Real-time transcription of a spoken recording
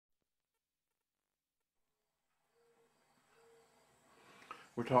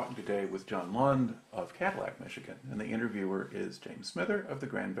We're talking today with John Lund of Cadillac, Michigan, and the interviewer is James Smither of the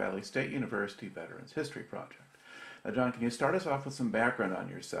Grand Valley State University Veterans History Project. Now, John, can you start us off with some background on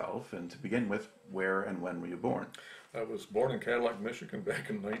yourself, and to begin with, where and when were you born? I was born in Cadillac, Michigan back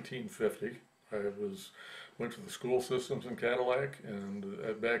in 1950. Went to the school systems in Cadillac, and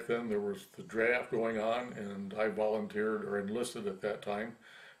back then there was the draft going on, and I volunteered or enlisted at that time,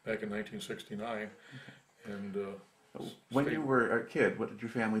 back in 1969. Okay. And when you were a kid, what did your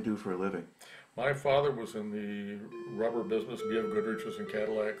family do for a living? My father was in the rubber business. B.F. Goodrich was in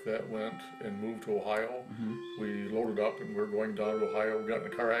Cadillac. That went and moved to Ohio. Mm-hmm. We loaded up and we were going down to Ohio. We got in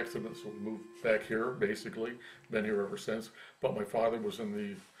a car accident, so we moved back here, basically. Been here ever since. But my father was in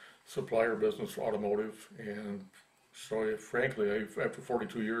the supplier business for automotive. And so, frankly, after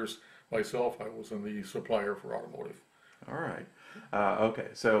 42 years myself, I was in the supplier for automotive. All right. Okay,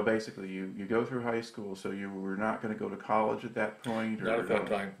 so basically you go through high school, so you were not going to go to college at that point? Or not at that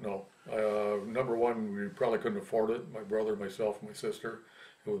time, no. Number one, we probably couldn't afford it. My brother, myself, and my sister.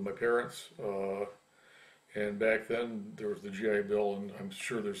 It was my parents. And back then, there was the GI Bill, and I'm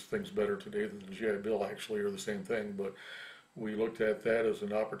sure there's things better today than the GI Bill, actually, or the same thing. But we looked at that as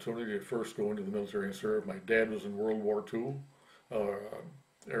an opportunity to first go into the military and serve. My dad was in World War II,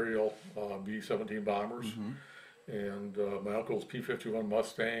 aerial B-17 bombers. Mm-hmm. And my uncle's P-51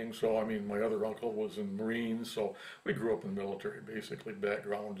 Mustang, so I mean my other uncle was in Marines, so we grew up in the military basically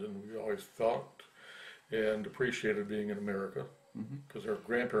background, and we always thought and appreciated being in America because our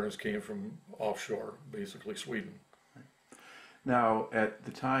grandparents came from offshore, basically Sweden. Right. Now, at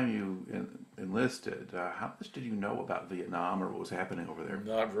the time you enlisted, how much did you know about Vietnam or what was happening over there?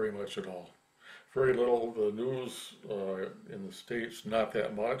 Not very much at all. Very little. The news in the States, not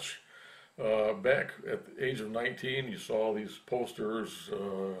that much. Back at the age of 19, you saw these posters,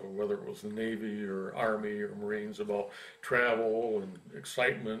 whether it was the Navy or Army or Marines, about travel and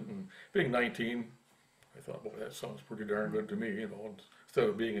excitement. And being 19, I thought, boy, that sounds pretty darn good to me, you know, instead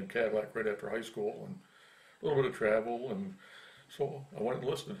of being in Cadillac right after high school, and a little bit of travel, and so I went and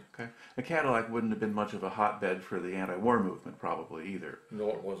enlisted. Okay. The Cadillac wouldn't have been much of a hotbed for the anti-war movement, probably, either. No,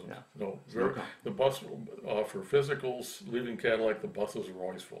 it wasn't. Yeah. No. The bus, for physicals, leaving Cadillac, the buses were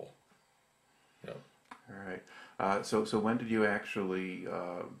always full. Yeah. All right. So when did you actually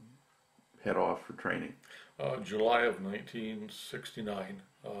head off for training? July of 1969.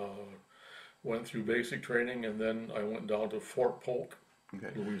 Went through basic training, and then I went down to Fort Polk,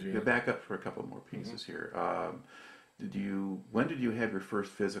 Louisiana. You back up for a couple more pieces here. When did you have your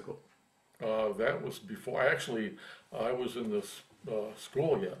first physical? That was before. I was in this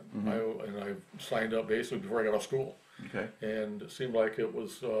school yet, and I signed up basically before I got out of school. Okay. And it seemed like it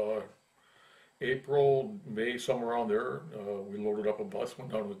was April, May, somewhere around there. We loaded up a bus,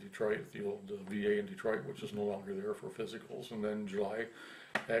 went down to Detroit, the old VA in Detroit, which is no longer there for physicals, and then July,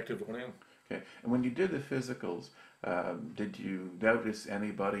 active went in. Okay, and when you did the physicals, did you notice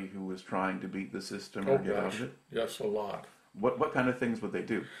anybody who was trying to beat the system or get out of it? Yes, a lot. What kind of things would they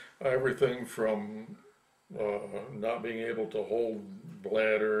do? Everything from not being able to hold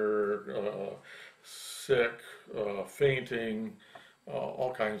bladder, sick, fainting,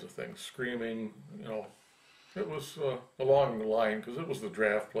 all kinds of things, screaming, you know. It was along the line, because it was the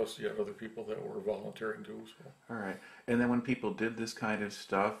draft, plus you had other people that were volunteering too. So. All right. And then when people did this kind of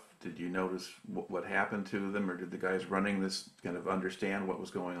stuff, did you notice what happened to them, or did the guys running this kind of understand what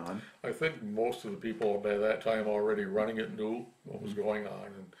was going on? I think most of the people by that time already running it knew what was going on.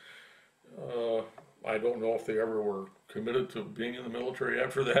 And I don't know if they ever were committed to being in the military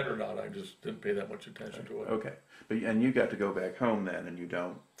after that or not. I just didn't pay that much attention to it. Okay. And you got to go back home then, and you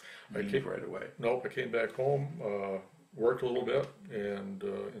don't leave right away? Nope, I came back home, worked a little bit, and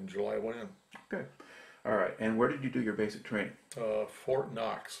in July I went in. Okay. All right. And where did you do your basic training? Fort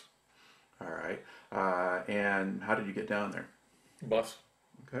Knox. All right. And how did you get down there? Bus.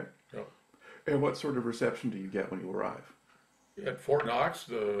 Okay. Yep. And what sort of reception do you get when you arrive? At Fort Knox,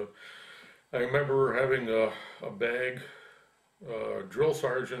 I remember having a bag. Drill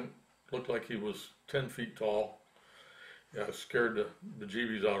sergeant looked like he was 10 feet tall. Yeah, it scared the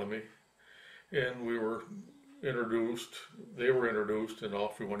bejeebies out of me. And we were introduced, they were introduced, and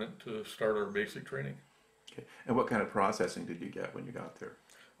off we went in to start our basic training. Okay. And what kind of processing did you get when you got there?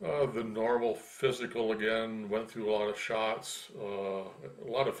 The normal physical again, went through a lot of shots, a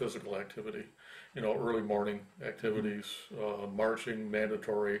lot of physical activity. You know, early morning activities, marching,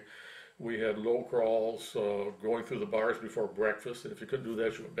 mandatory. We had low crawls, going through the bars before breakfast, and if you couldn't do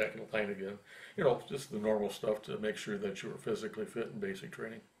that, you went back in the line again. You know, just the normal stuff to make sure that you were physically fit in basic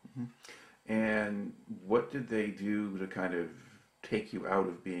training. And what did they do to kind of take you out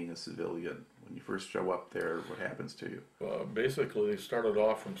of being a civilian when When you first show up there, what happens to you? Basically, they started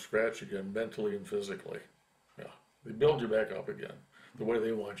off from scratch again, mentally and physically. Yeah, they build you back up again, the way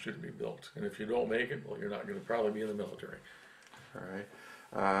they want you to be built. And if you don't make it, well, you're not going to probably be in the military. All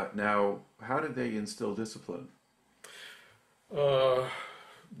right. Now, how did they instill discipline?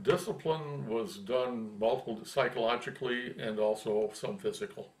 Discipline was done multiple psychologically and also some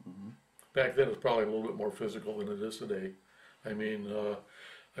physical. Back then, it was probably a little bit more physical than it is today. I mean,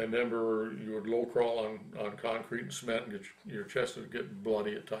 I remember you would low crawl on concrete and cement, and your chest would get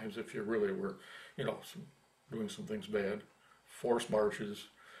bloody at times if you really were, you know, doing some things bad. Forced marches,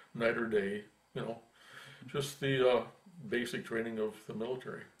 night or day, you know, just the basic training of the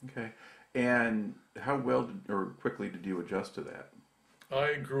military. Okay. And how well or quickly did you adjust to that?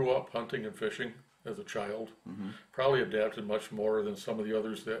 I grew up hunting and fishing as a child. Probably adapted much more than some of the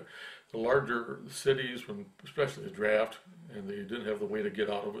others. That the larger cities, when especially the draft, and they didn't have the way to get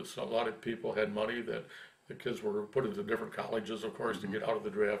out of it. So a lot of people had money that the kids were put into different colleges, of course, to get out of the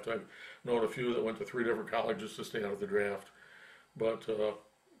draft. I've known a few that went to 3 different colleges to stay out of the draft. But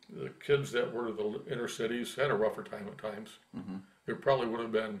the kids that were the inner cities had a rougher time at times. It probably would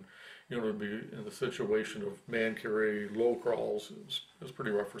have been, you know, to be in the situation of man carry, low crawls. It was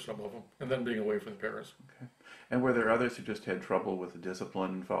pretty rough for some of them. And then being away from the parents. Okay. And were there others who just had trouble with the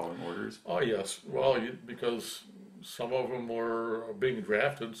discipline and following orders? Oh, yes. Well, because some of them were being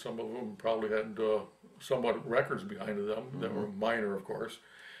drafted. Some of them probably had somewhat records behind them that were minor, of course,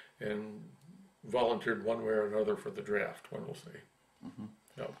 and volunteered one way or another for the draft, one will say.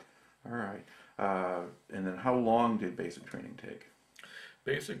 Yep. All right. And then how long did basic training take?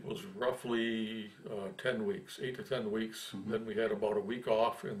 Basic was roughly 10 weeks, 8 to 10 weeks. Then we had about a week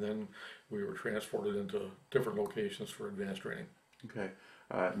off, and then we were transported into different locations for advanced training. Okay.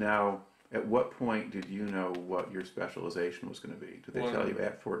 Now, at what point did you know what your specialization was going to be? Did they tell you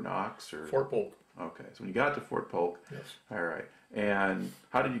at Fort Knox or Fort Polk? Okay, so when you got to Fort Polk, yes. All right. And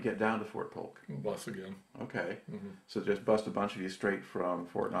how did you get down to Fort Polk? Bus again. Okay. So just bust a bunch of you straight from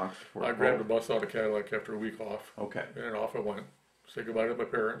Fort Knox to Fort Polk? I grabbed a bus out of Cadillac after a week off. Okay. And off I went. Say goodbye to my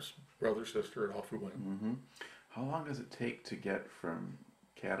parents, brother, sister, and off we went. How long does it take to get from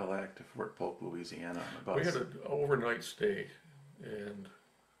Cadillac to Fort Polk, Louisiana on a bus? We had an overnight stay, and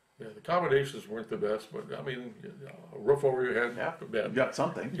yeah, the accommodations weren't the best, but I mean, a roof over your head, yeah, bed. You got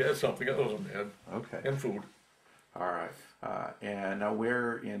something. Yeah, something. That wasn't bad. Okay. And food. All right. And now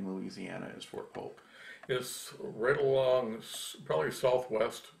where in Louisiana is Fort Polk? It's right along, probably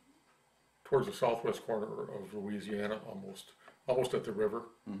southwest, towards the southwest corner of Louisiana, almost at the river.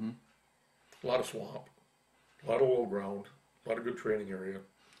 A lot of swamp, a lot of low ground, a lot of good training area.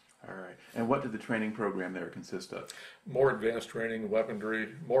 All right. And what did the training program there consist of? More advanced training, weaponry,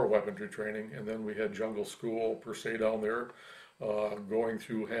 more weaponry training, and then we had jungle school per se down there, going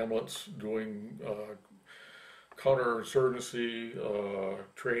through hamlets, doing counterinsurgency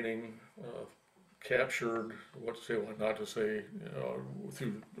training, captured, what to say, what not to say,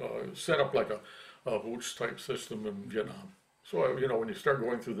 through set up like a Hooch type system in Vietnam. So, you know, when you start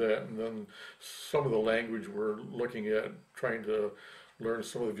going through that, and then some of the language we're looking at, trying to learn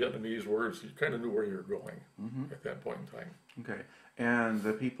some of the Vietnamese words, you kind of knew where you were going at that point in time. Okay. And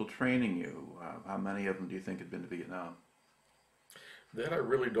the people training you, how many of them do you think had been to Vietnam? That I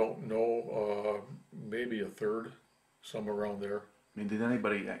really don't know. Maybe a third, somewhere around there. I mean, did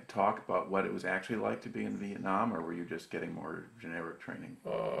anybody talk about what it was actually like to be in Vietnam, or were you just getting more generic training?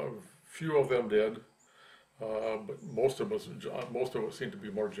 Few of them did, but most of it seemed to be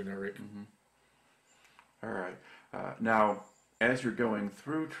more generic. All right. Now, as you're going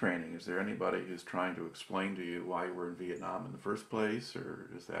through training, is there anybody who's trying to explain to you why you were in Vietnam in the first place,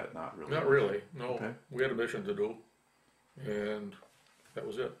 or is that not really? Not really, no. Okay. We had a mission to do, and that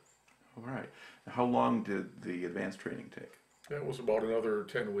was it. All right. How long did the advanced training take? That was about another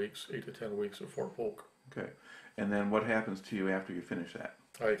 10 weeks, 8 to 10 weeks at Fort Polk. Okay. And then what happens to you after you finish that?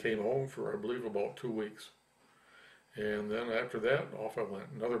 I came home for, I believe, about 2 weeks. And then after that, off I went.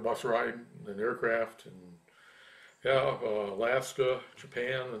 Another bus ride, an aircraft, and yeah, Alaska,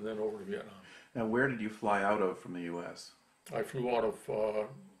 Japan, and then over to Vietnam. Now, where did you fly out of from the U.S.? I flew out of,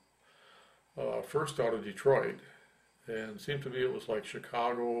 first out of Detroit, and it seemed to me it was like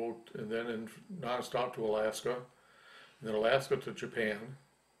Chicago, and then nonstop to Alaska, and then Alaska to Japan,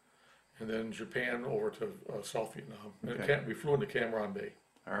 and then Japan over to South Vietnam. Okay. And we flew into Cam Ranh Bay.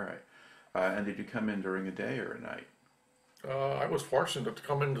 All right. And did you come in during a day or a night? I was fortunate to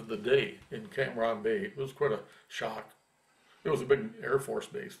come into the day in Cam Ranh Bay. It was quite a shock. It was a big Air Force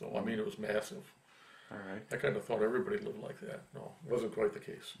base, though. I mean, it was massive. All right. I kind of thought everybody lived like that. No, it wasn't quite the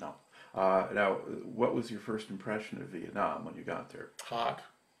case. No. Now, what was your first impression of Vietnam when you got there? Hot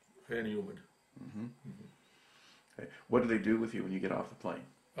and humid. Okay. What do they do with you when you get off the plane?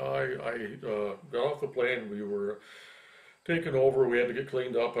 I got off the plane. We were taken over. We had to get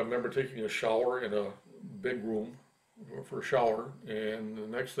cleaned up. I remember taking a shower in a big room for a shower, and the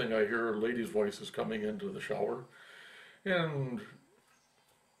next thing I hear ladies' voices coming into the shower, and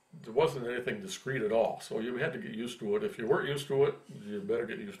there wasn't anything discreet at all. So you had to get used to it. If you weren't used to it, you better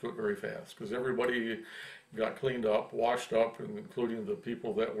get used to it very fast, because everybody got cleaned up, washed up, and including the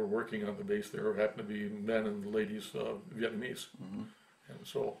people that were working on the base there happened to be men and ladies, Vietnamese. And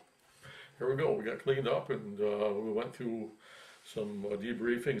so here we go. We got cleaned up, and we went through some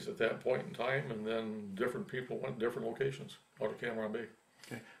debriefings at that point in time, and then different people went different locations out of Cameron Bay.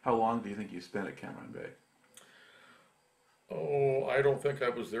 Okay. How long do you think you spent at Cameron Bay? Oh, I don't think I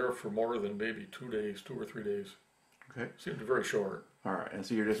was there for more than maybe 2 days, 2 or 3 days. Okay. Seemed very short. All right. And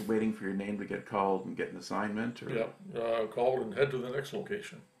so you're just waiting for your name to get called and get an assignment? Or? Yeah, called and head to the next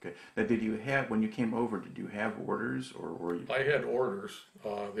location. Okay. Now, did you have, when you came over, did you have orders, or were you? I had orders.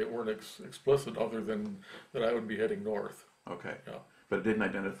 They weren't explicit other than that I would be heading north. Okay. Yeah. But it didn't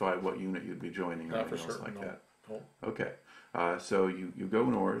identify what unit you'd be joining or Not for anything else certain, like no. that? No. Okay. So you go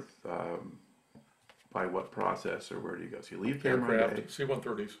north. By what process, or where do you go? So you leave Cameron Bay. Aircraft,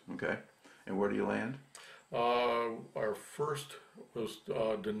 C-130s. Okay. And where do you land? Our first was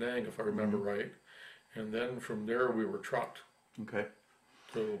Da Nang, if I remember right. And then from there we were trucked Okay.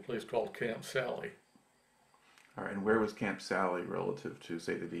 to a place called Camp Sally. All right. And where was Camp Sally relative to,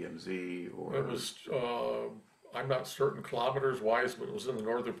 say, the DMZ? Or It was, I'm not certain kilometers wise, but it was in the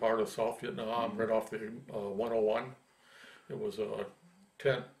northern part of South Vietnam, right off the 101. It was a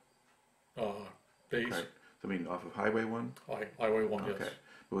tent base. Okay. So I mean, off of Highway 1? Highway 1, Okay. yes.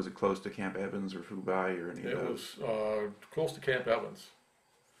 But was it close to Camp Evans or Phu Bai or any of It those? was close to Camp Evans.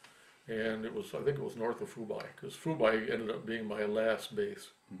 And it was, I think it was north of Phu Bai, because Phu Bai ended up being my last base.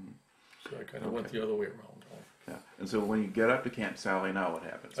 So I kind of went the other way around. Yeah. And so when you get up to Camp Sally, now what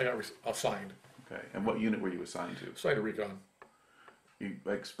happens? I got assigned. Okay. And what unit were you assigned to? Assigned to Recon. You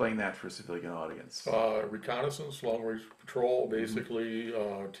explain that for a civilian audience. Reconnaissance, long range patrol, basically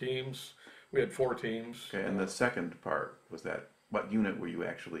teams. We had 4 teams. Okay. And the second part was that, what unit were you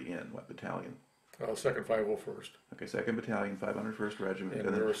actually in? What battalion? 2nd 501st. Okay, 2nd Battalion, 501st Regiment.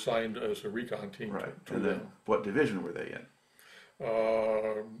 And we were assigned as a recon team right. to And then them. what division were they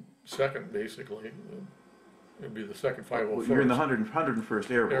in? Second, basically. It'd be the 2nd 501st. Well, you're in the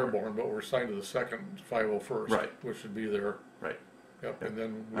 101st Airborne. Airborne, but we're assigned to the 2nd 501st, Right. which would be there. Right. Yep. And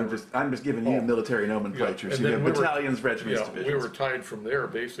then I'm just giving you military nomenclature. Yeah. So you have battalions, regiments, divisions. We were tied from there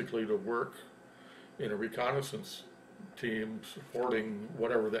basically to work in a reconnaissance team supporting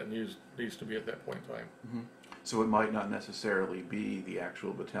whatever that needs to be at that point in time. So it might not necessarily be the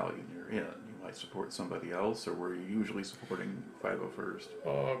actual battalion you're in. You might support somebody else, or were you usually supporting 501st?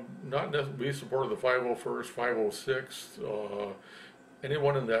 Not necessarily. We supported the 501st, 506th,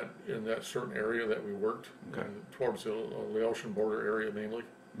 anyone in that certain area that we worked towards the Laotian border area mainly.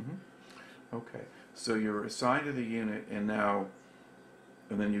 Okay, so you're assigned to the unit, and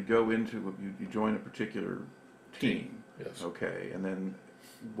then you go into you join a particular team. Yes. Okay, and then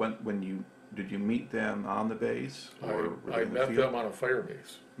did you meet them on the base? Or I met them on a fire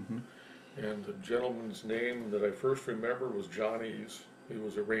base. And the gentleman's name that I first remember was John Ease. He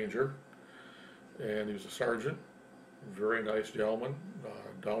was a ranger, and he was a sergeant. Very nice gentleman,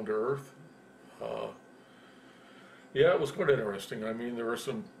 down to earth. Yeah, it was quite interesting. I mean, there were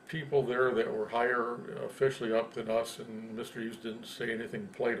some people there that were higher officially up than us, and Mr. Hughes didn't say anything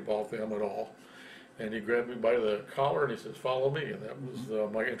polite about them at all. And he grabbed me by the collar and he says, "Follow me," and that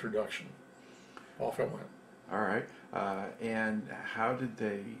was my introduction. Off I went. All right. And how did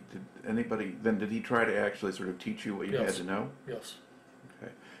did he try to actually sort of teach you what you had to know? Yes.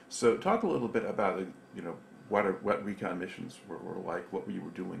 Okay. So talk a little bit about, what recon missions were like, what you were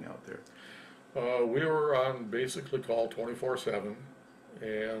doing out there. We were on basically call 24/7,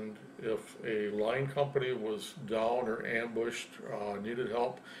 and if a line company was down or ambushed, needed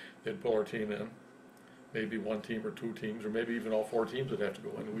help, they'd pull our team in. Maybe 1 team or 2 teams, or maybe even all 4 teams would have to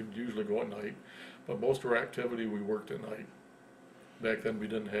go in. We'd usually go at night, but most of our activity we worked at night. Back then we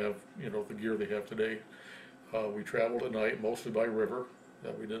didn't have, the gear they have today. We traveled at night, mostly by river,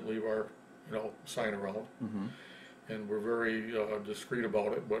 that we didn't leave our, sign around. And we're very discreet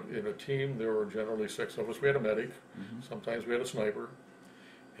about it, but in a team there were generally 6 of us. We had a medic, sometimes we had a sniper,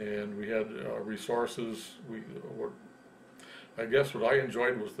 and we had resources. I guess what I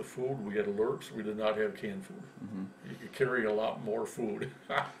enjoyed was the food. We had alerts. We did not have canned food. You could carry a lot more food.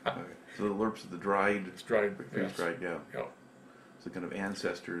 Okay. So the alerts are the dried, It's dried, freeze-dried, yeah. Yeah. So kind of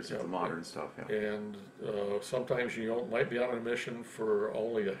ancestors of the modern stuff, yeah. And sometimes you might be on a mission for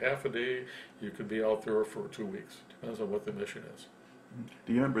only a half a day. You could be out there for 2 weeks. Depends on what the mission is.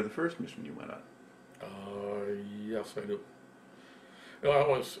 Do you remember the first mission you went on? Yes, I do. It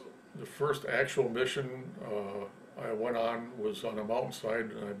was the first actual mission I went on was on a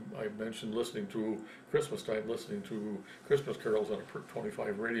mountainside, and I mentioned listening to Christmas time, listening to Christmas carols on a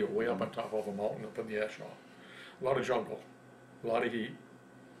 25 radio way up on top of a mountain up in the A Shau. A lot of jungle, a lot of heat,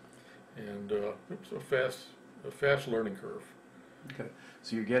 and it was a fast learning curve. Okay,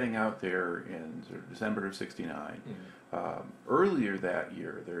 so you're getting out there in sort of December of '69. Mm-hmm. Earlier that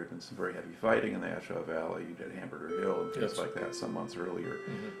year, there had been some very heavy fighting in the A Shau Valley. You did Hamburger Hill and things Yes. like that some months earlier.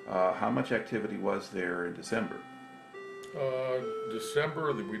 Mm-hmm. How much activity was there in December?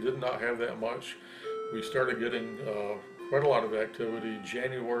 December, we did not have that much. We started getting quite a lot of activity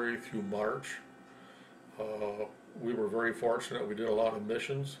January through March. We were very fortunate. We did a lot of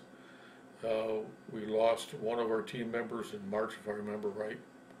missions. We lost one of our team members in March, if I remember right.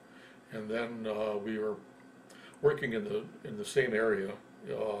 And then we were working in the same area,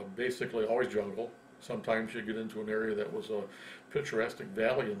 basically always jungle. Sometimes you get into an area that was a picturesque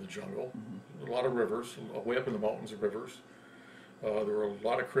valley in the jungle. Mm-hmm. A lot of rivers, way up in the mountains of rivers. There were a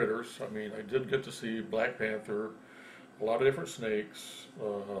lot of critters. I mean, I did get to see black panther, a lot of different snakes,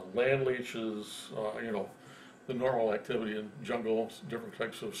 land leeches, the normal activity in jungle, different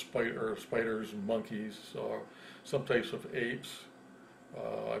types of spiders and monkeys, some types of apes.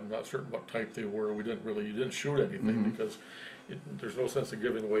 I'm not certain what type they were. You didn't shoot anything mm-hmm. because there's no sense of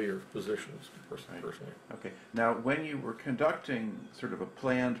giving away your positions personally. Okay. Now, when you were conducting sort of a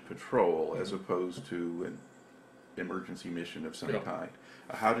planned patrol as opposed to an emergency mission of some kind,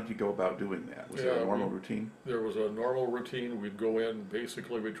 how did you go about doing that? Was there a normal routine? There was a normal routine. We'd go in,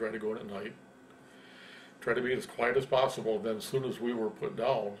 basically we'd try to go in at night, try to be as quiet as possible. Then as soon as we were put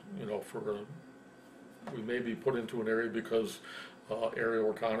down, we may be put into an area because aerial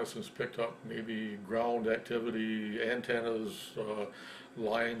reconnaissance picked up maybe ground activity, antennas,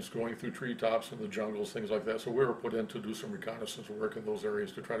 lines going through treetops in the jungles, things like that. So we were put in to do some reconnaissance work in those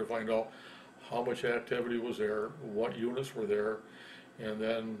areas to try to find out how much activity was there, what units were there, and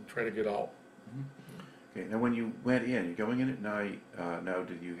then try to get out. Mm-hmm. Okay, now when you went in, you're going in at night, now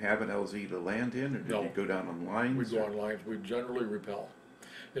did you have an LZ to land in, or did you go down on lines? We'd go on lines. We'd generally repel.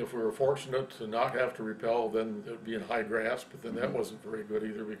 If we were fortunate to not have to repel, then it would be in high grass, but then that wasn't very good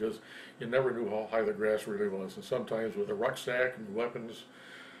either because you never knew how high the grass really was. And sometimes with a rucksack and weapons,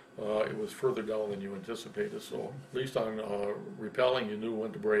 it was further down than you anticipated. So at least on repelling, you knew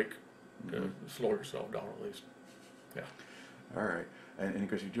when to brake, to slow yourself down at least. Yeah. All right. And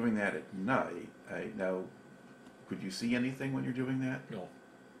because you're doing that at night, now, could you see anything when you're doing that?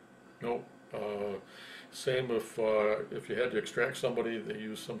 No. Same if you had to extract somebody,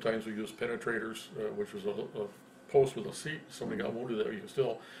 sometimes we use penetrators, which was a post with a seat. Somebody got wounded there, you can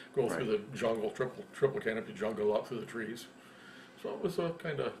still go through the jungle, triple canopy jungle up through the trees. So it was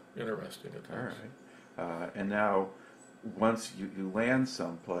kind of interesting at times. All right. And now, once you land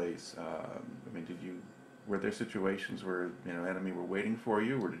someplace, were there situations where enemy were waiting for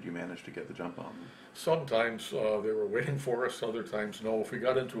you, or did you manage to get the jump on them? Sometimes they were waiting for us, other times no. If we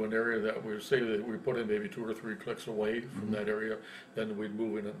got into an area that we put in maybe 2 or 3 clicks away from that area, then we'd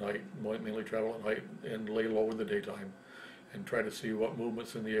move in at night, mainly travel at night, and lay low in the daytime, and try to see what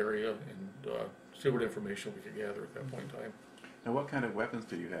movements in the area, and see what information we could gather at that point in time. Now, what kind of weapons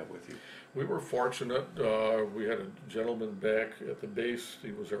did you have with you? We were fortunate. We had a gentleman back at the base.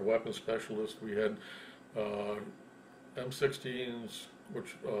 He was our weapons specialist. We had M16s,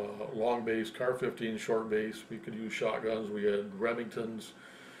 which long base, Car 15 short base. We could use shotguns. We had Remingtons.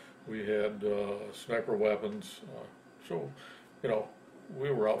 We had sniper weapons. So, we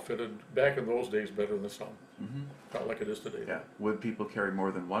were outfitted back in those days better than some. Mm-hmm. Not like it is today. Yeah. Would people carry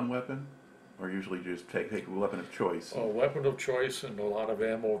more than one weapon, or usually just take a weapon of choice? A weapon of choice and a lot of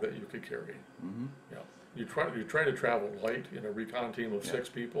ammo that you could carry. Mm-hmm. Yeah. You try to travel light in a recon team of 6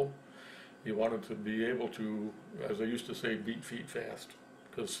 people. You wanted to be able to, as I used to say, beat feet fast,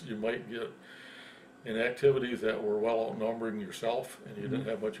 because you might get in activities that were well outnumbering yourself, and you didn't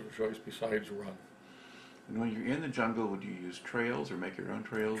have much of a choice besides run. And when you're in the jungle, would you use trails or make your own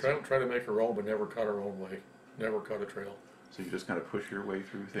trails? Try to make our own, but never cut our own way. Never cut a trail. So you just kind of push your way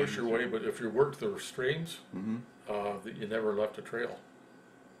through things? Push your way, but if you worked the streams, you never left a trail.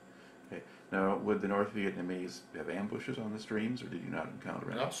 Okay. Now, would the North Vietnamese have ambushes on the streams, or did you not encounter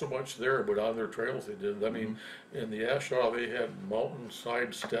any? Not so much there, but on their trails they did. I mean, in the A Shau, they had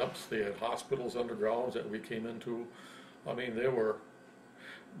mountainside steps. They had hospitals underground that we came into. I mean,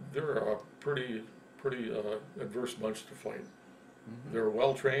 they're a pretty adverse bunch to fight. They were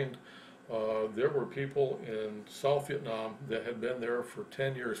well trained. There were people in South Vietnam that had been there for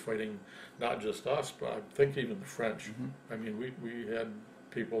 10 years fighting, not just us, but I think even the French. I mean, we had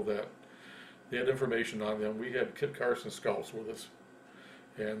people that they had information on them. We had Kit Carson scouts with us,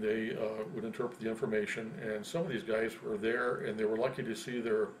 and they would interpret the information. And some of these guys were there, and they were lucky to see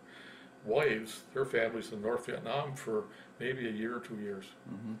their wives, their families in North Vietnam for maybe a year or 2 years.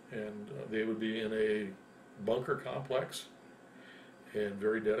 And they would be in a bunker complex and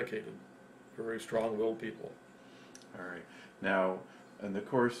very dedicated, very strong-willed people. All right. Now, in the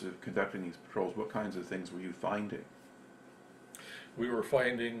course of conducting these patrols, what kinds of things were you finding? We were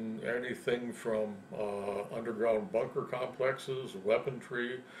finding anything from underground bunker complexes,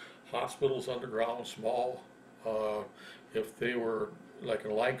 weaponry, hospitals underground, small. If they were like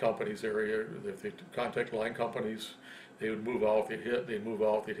in a line company's area, if they contact line companies, they would move out, they'd hit, they'd move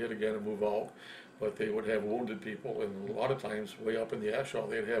out, they'd hit again and move out. But they would have wounded people, and a lot of times way up in the A Shau,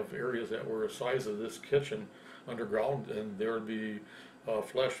 they'd have areas that were the size of this kitchen underground, and there would be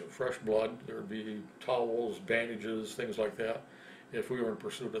fresh blood, there would be towels, bandages, things like that, if we were in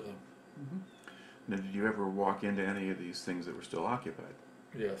pursuit of them. Now, did you ever walk into any of these things that were still occupied?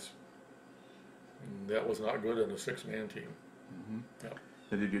 Yes. And that was not good in a six-man team. Yep.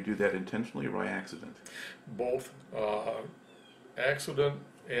 And did you do that intentionally or by accident? Both. Accident,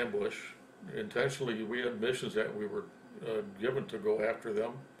 ambush. Intentionally, we had missions that we were given to go after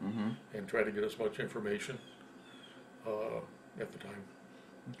them and try to get as much information at the time.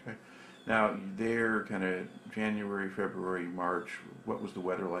 Okay. Now, there, kind of January, February, March, what was the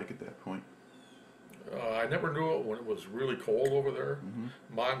weather like at that point? I never knew it when it was really cold over there.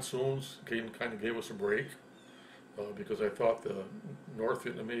 Monsoons kind of gave us a break because I thought the North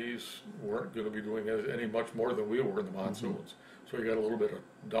Vietnamese weren't going to be doing any much more than we were in the monsoons. So we got a little bit of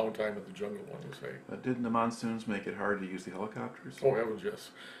downtime in the jungle, one would say. But didn't the monsoons make it hard to use the helicopters? Oh, heavens,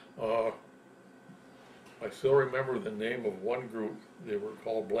 yes. I still remember the name of one group. They were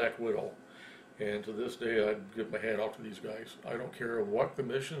called Black Widow. And to this day, I'd give my hand out to these guys. I don't care what the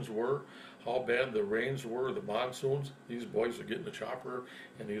missions were, how bad the rains were, the monsoons, these boys would get in the chopper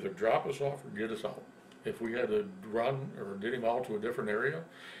and either drop us off or get us out. If we had to run or get him out to a different area,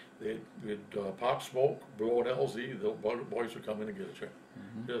 they'd pop smoke, blow an LZ, the boys would come in and get you.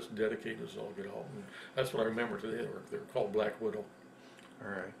 Just dedicated as all get out. And that's what I remember today. They were called Black Widow.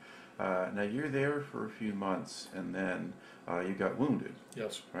 All right. Now, you're there for a few months, and then you got wounded.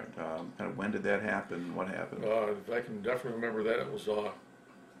 Yes. Right. Kind of when did that happen? What happened? I can definitely remember that.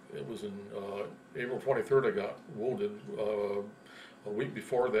 It was in April 23rd I got wounded. A week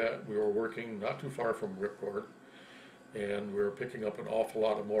before that, we were working not too far from Ripcord, and we were picking up an awful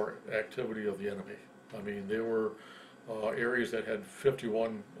lot of more activity of the enemy. I mean, there were areas that had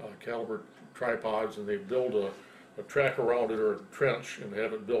 51 caliber tripods, and they build a track around it or a trench and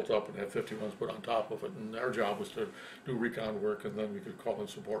have it built up and have 51s put on top of it. And our job was to do recon work, and then we could call in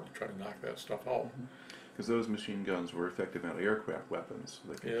support to try to knock that stuff out. Because those machine guns were effective anti-aircraft weapons.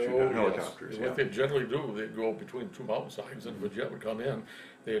 They could shoot out helicopters. What they generally do, they'd go between two mountainsides, and if a jet would come in,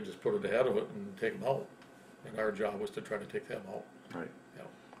 they'd just put it ahead of it and take them out. And our job was to try to take them out. Right.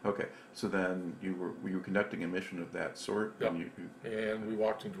 Yeah. Okay. So then you were conducting a mission of that sort? Yep. And we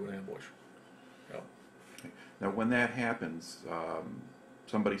walked into an ambush. Yep. Okay. Now, when that happens,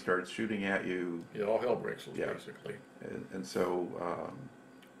 somebody starts shooting at you. Yeah, all hell breaks loose, basically. And so,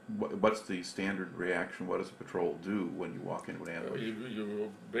 what's the standard reaction? What does a patrol do when you walk into an ambush? You're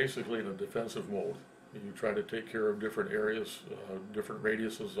basically in a defensive mode. You try to take care of different areas, different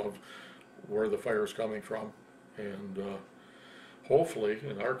radiuses of where the fire is coming from, and hopefully,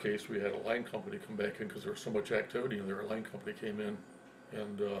 in our case, we had a line company come back in because there was so much activity, and their line company came in,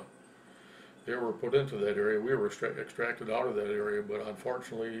 and they were put into that area. We were extracted out of that area, but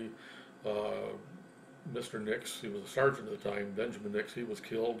unfortunately, Mr. Nix, he was a sergeant at the time, Benjamin Nix, he was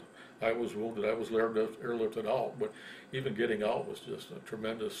killed. I was wounded. I was airlifted out, but even getting out was just a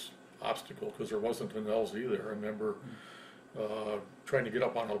tremendous obstacle because there wasn't an LZ there. I remember trying to get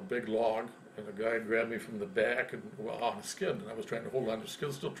up on a big log, and a guy grabbed me from the back and on a skid, and I was trying to hold on to the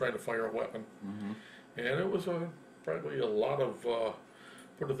skid, still trying to fire a weapon. And it was probably a lot of,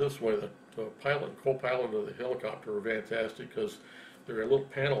 put it this way, the pilot and co-pilot of the helicopter were fantastic because there was a little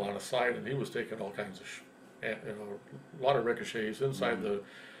panel on the side, and he was taking all kinds of, a lot of ricochets inside a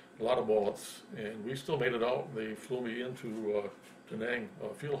lot of bullets, and we still made it out. They flew me into Da Nang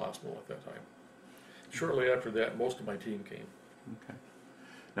Field Hospital at that time. Shortly after that, most of my team came. Okay.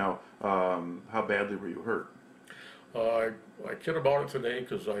 Now, how badly were you hurt? I kid about it today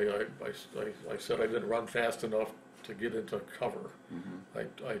because I said I didn't run fast enough to get into cover.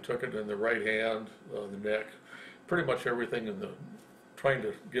 I took it in the right hand, the neck, pretty much everything in the, trying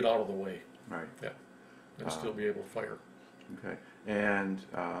to get out of the way. Right. Yeah. And still be able to fire. Okay. And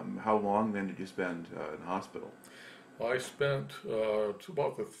how long then did you spend in hospital? I spent to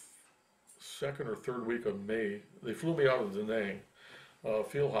about the second or third week of May. They flew me out of Da Nang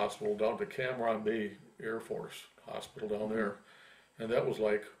Field Hospital down to Cam Ranh Bay Air Force Hospital down there, and that was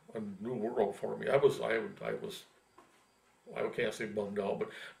like a new world for me. I can't say bummed out, but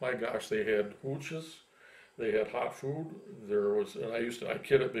my gosh, they had hooches, they had hot food. There was, and I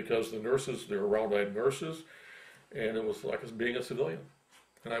kid it because the nurses, they were round-eyed nurses, and it was like being a civilian.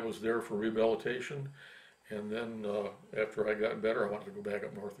 And I was there for rehabilitation, and then after I got better, I wanted to go back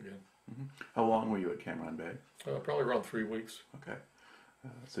up north again. Mm-hmm. How long were you at Cam Ranh Bay? Probably around 3 weeks. Okay.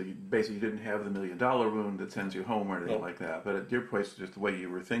 So you basically didn't have the $1 million wound that sends you home or anything like that. But at your place, just the way you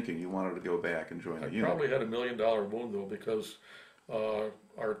were thinking, you wanted to go back and join the unit. I probably had $1 million wound though, because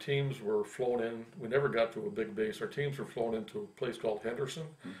our teams were flown in. We never got to a big base. Our teams were flown into a place called Henderson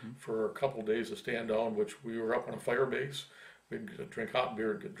for a couple days to stand down, which we were up on a fire base. We'd drink hot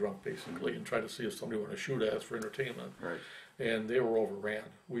beer and get drunk basically, and try to see if somebody wanted to shoot at us for entertainment. Right. And they were overran.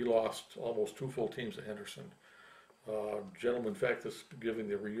 We lost almost 2 full teams at Henderson. Gentleman, in fact, is giving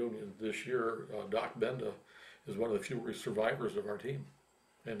the reunion this year. Doc Benda is one of the few survivors of our team,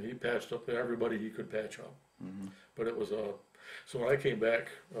 and he patched up everybody he could patch up. But it was so when I came back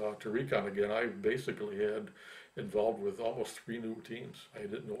to Recon again, I basically had involved with almost 3 new teams. I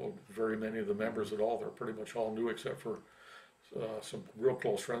didn't know very many of the members at all. They're pretty much all new except for some real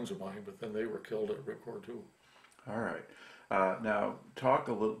close friends of mine, but then they were killed at Ripcord too. All right. Now talk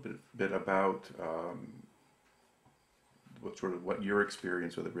a little bit about what your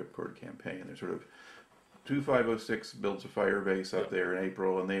experience with the Ripcord campaign. There's sort of 2506 builds a fire base up there in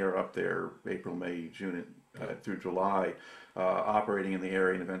April, and they are up there April, May, June through July, operating in the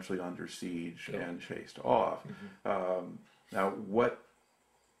area and eventually under siege and chased off. Now, what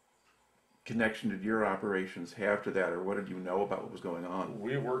connection did your operations have to that, or what did you know about what was going on?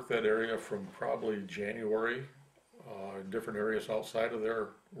 We worked that area from probably January, different areas outside of their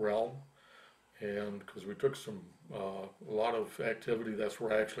realm, and because we took a lot of activity, that's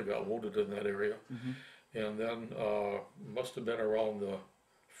where I actually got wounded in that area. And then must have been around the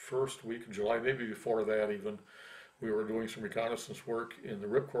first week of July, maybe before that even, we were doing some reconnaissance work in the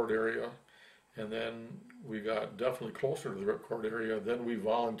Ripcord area, and then we got definitely closer to the Ripcord area. Then we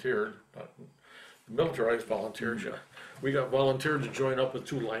volunteered, not militarized volunteers, we got volunteered to join up with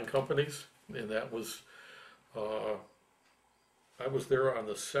 2 line companies, and that was, I was there on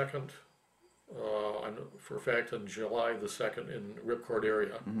the 2nd, for a fact, on July the 2nd in Ripcord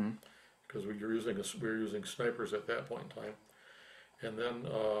area, because we were using snipers at that point in time. And then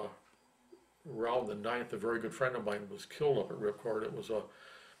around the 9th, a very good friend of mine was killed up at Ripcord.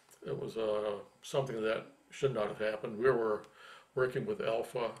 It was something that should not have happened. We were working with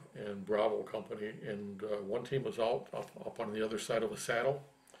Alpha and Bravo Company, and one team was up on the other side of a saddle,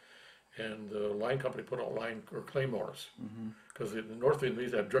 and the line company put out claymores, because the North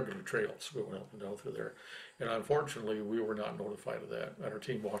Vietnamese had regular trails going up and down through there, and unfortunately we were not notified of that, and our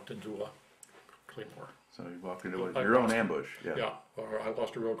team walked into a claymore. So you walked into your own ambush. Yeah, I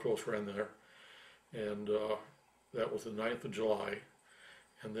lost a real close friend there, and that was the 9th of July,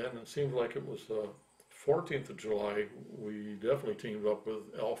 and then it seemed like it was the 14th of July, we definitely teamed up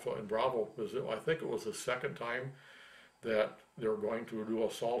with Alpha and Bravo, because I think it was the 2nd time that they were going to do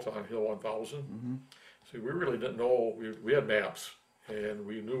assault on Hill 1000. See, we really didn't know. We had maps, and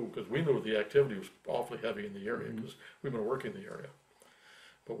we knew, because we knew the activity was awfully heavy in the area, because we've been working the area.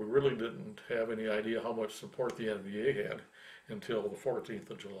 But we really didn't have any idea how much support the NVA had until the 14th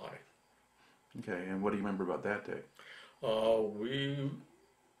of July. Okay, and what do you remember about that day?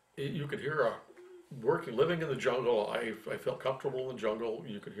 You could hear living in the jungle. I felt comfortable in the jungle.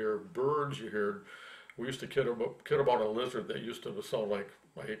 You could hear birds. We used to kid about a lizard that used to sound like,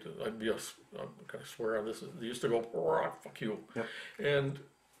 I'm going to swear on this, they used to go, fuck you. Yep. And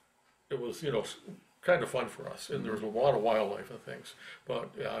it was, kind of fun for us, and there was a lot of wildlife and things.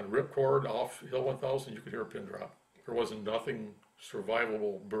 But on Ripcord, off Hill 1000, you could hear a pin drop. There wasn't nothing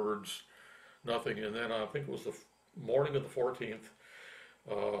survivable, birds, nothing. And then I think it was the morning of the 14th,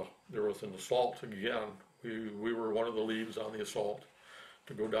 there was an assault again. We were one of the leads on the assault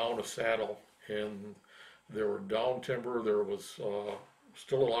to go down a saddle, and there were down timber, there was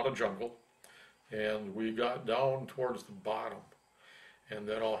still a lot of jungle, and we got down towards the bottom, and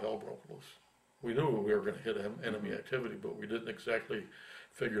then all hell broke loose. We knew we were going to hit enemy activity, but we didn't exactly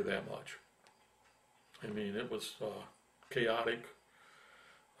figure that much. I mean, it was chaotic.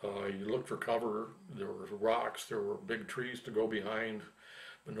 You looked for cover, there were rocks, there were big trees to go behind,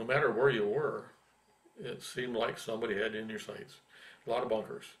 but no matter where you were, it seemed like somebody had in your sights. A lot of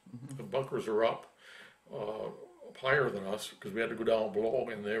bunkers. The bunkers are up higher than us because we had to go down below,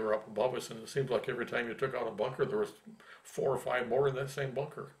 and they were up above us. And it seemed like every time you took out a bunker, there was 4 or 5 more in that same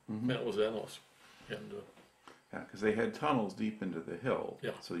bunker, and it was endless. And yeah, because they had tunnels deep into the hill.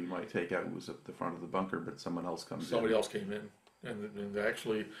 Yeah. So you might take out who was at the front of the bunker, but someone else comes in. somebody else came in, and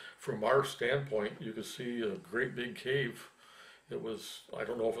actually, from our standpoint, you could see a great big cave. It was, I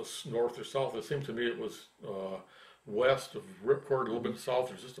don't know if it's north or south. It seemed to me it was west of Ripcord, a little bit south.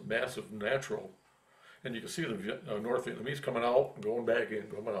 There's just a massive natural, and you can see the North Vietnamese coming out, going back in,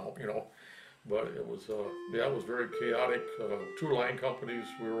 coming out, you know. But it was, yeah, it was very chaotic. 2 line companies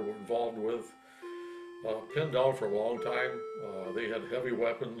we were involved with, pinned down for a long time. They had heavy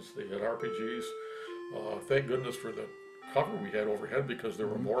weapons, they had RPGs. Thank goodness for the cover we had overhead because they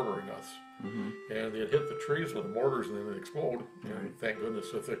were mortaring us. And they'd hit the trees with the mortars and then they'd explode. And thank goodness,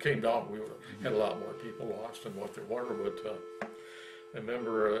 if they came down, we would have had a lot more people lost than what there were. But I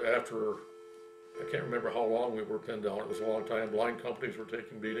remember after, I can't remember how long we were pinned down. It was a long time. Line companies were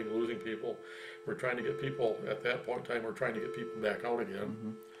taking beating, losing people. We're trying to get people, at that point in time, we're trying to get people back out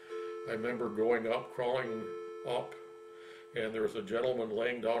again. I remember going up, crawling up, and there was a gentleman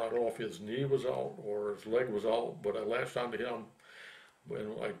laying down. I don't know if his knee was out or his leg was out, but I latched onto him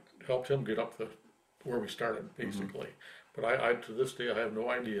and I helped him get up where we started, basically. But I to this day, I have no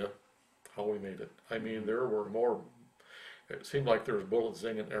idea how we made it. I mean, there were more, it seemed like there was bullets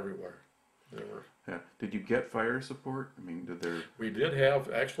zinging everywhere. There were. Yeah. Did you get fire support? I mean, did there? We did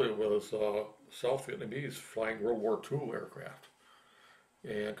have, actually it was South Vietnamese flying World War II aircraft.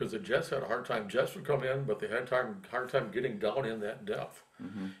 And because the jets had a hard time, jets would come in, but they had a hard time getting down in that depth.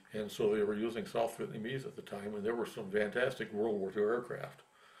 And so they were using South Vietnamese at the time, and there were some fantastic World War II aircraft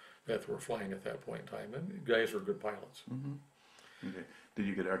that were flying at that point in time, and the guys were good pilots. Okay. Did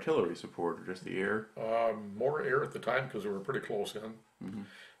you get artillery support or just the air? More air at the time because we were pretty close in.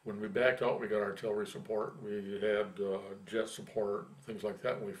 When we backed out, we got artillery support. We had jet support, things like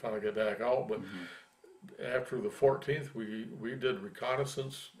that when we finally got back out. But after the 14th, we did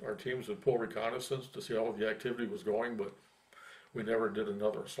reconnaissance. Our teams would pull reconnaissance to see how the activity was going, but we never did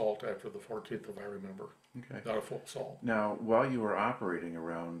another assault after the 14th, if I remember. Okay. Not a full assault. Now, while you were operating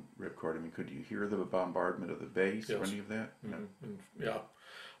around Ripcord, I mean, could you hear the bombardment of the base or Yes. any of that? Yeah.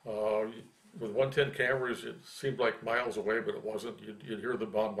 With 110 cameras, it seemed like miles away, but it wasn't. You'd hear the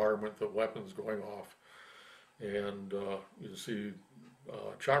bombardment, the weapons going off, and you'd see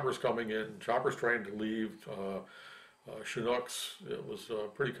choppers coming in, choppers trying to leave, Chinooks. It was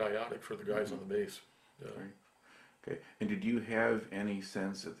pretty chaotic for the guys on the base. Right. Okay. And did you have any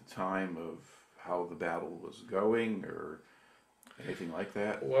sense at the time of how the battle was going or anything like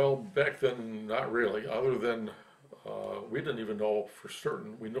that? Well, back then, not really, other than we didn't even know for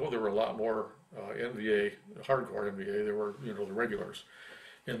certain. We know there were a lot more NVA, hardcore NVA. There were, you know, the regulars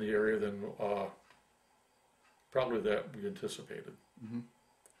in the area than probably that we anticipated.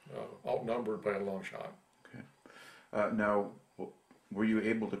 Outnumbered by a long shot. Okay. Now, were you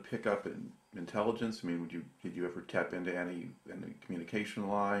able to pick up intelligence? I mean, did you ever tap into any communication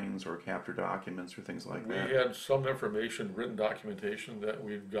lines or capture documents or things like that? We had some information, written documentation that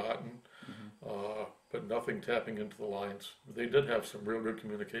we'd gotten, but nothing tapping into the lines. They did have some real good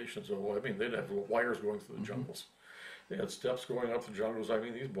communications, though. I mean, they'd have little wires going through the jungles. They had steps going up the jungles. I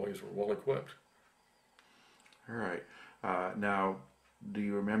mean, these boys were well equipped. All right. Now, do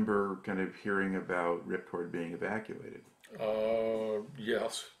you remember kind of hearing about Ripcord being evacuated?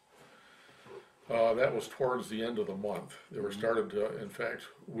 Yes. That was towards the end of the month. They were started to, in fact,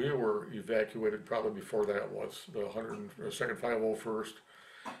 we were evacuated probably before that was. The 102nd 501st,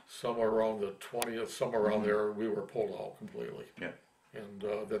 somewhere around the 20th, somewhere around there, we were pulled out completely. Yeah.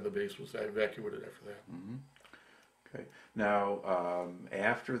 And then the base was evacuated after that. Okay. Now,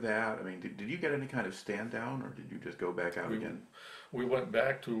 after that, I mean, did you get any kind of stand down, or did you just go back out again? We went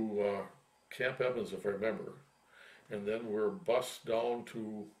back to Camp Evans, if I remember, and then we were bused down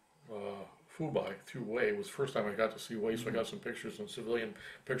to Phu Bai through Way. It was the first time I got to see Way, so I got some pictures and civilian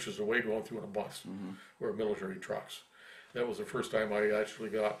pictures of Way going through in a bus, or military trucks. That was the first time I actually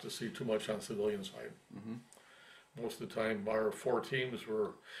got to see too much on the civilian side. Most of the time, our 4 teams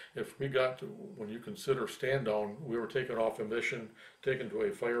were, if we got to, when you consider stand down, we were taken off a mission, taken to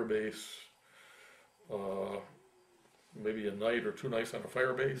a fire base, maybe a night or 2 nights on a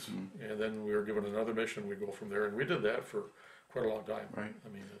fire base, and then we were given another mission. We'd go from there, and we did that for quite a long time. Right. I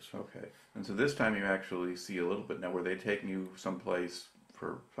mean, it's Okay. And so this time you actually see a little bit. Now, were they taking you someplace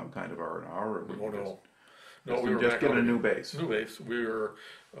for some kind of R&R? Or were you no, we were just back given on a new base? New base. We were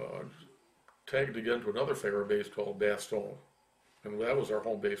tagged again to another fire base called Bastogne. And that was our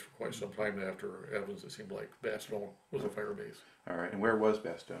home base for quite some time after Evans, it seemed like. Bastogne was a fire base. All right, and where was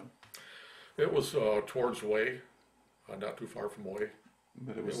Bastogne? It was towards Way, not too far from Way.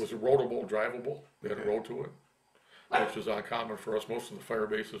 But It was roadable, drivable. We had a Okay. road to it, which is uncommon for us. Most of the fire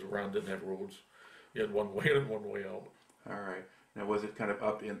bases around didn't have roads. You had one way in and one way out. All right. Now, was it kind of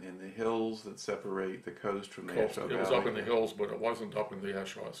up in the hills that separate the coast from the Coast. A Shau It was Valley? up in the hills, but it wasn't up in the A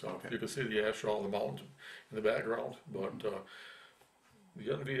Shau itself. Okay. You could see the A Shau, the mountains in the background, but the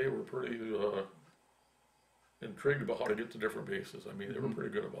NVA were pretty intrigued about how to get to different bases. I mean, they were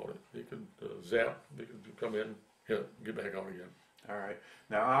pretty good about it. They could zap, they could come in, hit, get back out again. All right.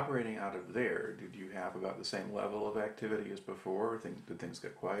 Now, operating out of there, did you have about the same level of activity as before? Did things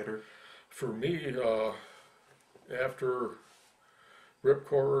get quieter? For me, after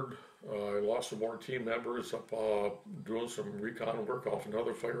Ripcord, I lost some more team members up doing some recon work off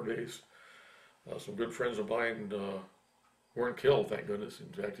another fire base. Some good friends of mine weren't killed, thank goodness.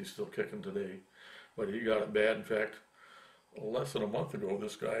 In fact, he's still kicking today. But he got it bad. In fact, less than a month ago,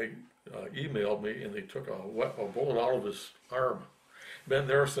 this guy emailed me and they took a bullet out of his arm. Been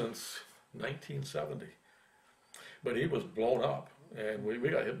there since 1970. But he was blown up, and we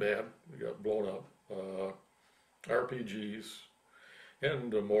got hit bad. We got blown up. RPGs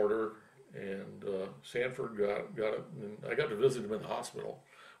and a mortar, and Sanford got it. And I got to visit him in the hospital,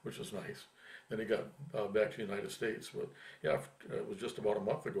 which was nice. Then he got back to the United States. But yeah, it was just about a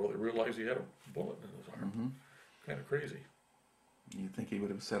month ago they realized he had a bullet in his arm. Kind of crazy. You'd think he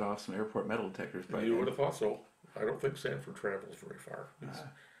would have set off some airport metal detectors by You then. would have thought so. I don't think Sanford travels very far. He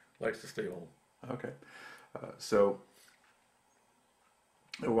likes to stay home. Okay. So,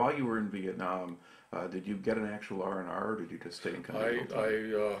 while you were in Vietnam, did you get an actual R&R, or did you just stay in command?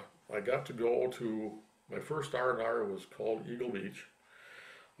 I got to go to, my first R&R was called Eagle Beach.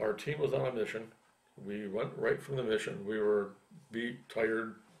 Our team was on a mission. We went right from the mission. We were beat,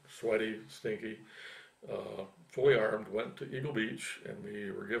 tired, sweaty, stinky, fully armed, went to Eagle Beach, and we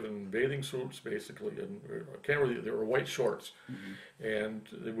were given bathing suits basically, and they were white shorts. And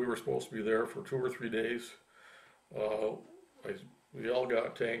we were supposed to be there for 2 or 3 days. We all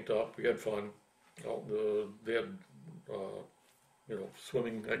got tanked up, we had fun. They had,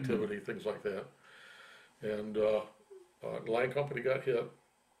 swimming activity, things like that. And the line company got hit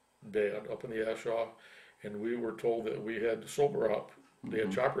bad up in the A Shau, and we were told that we had to sober up. They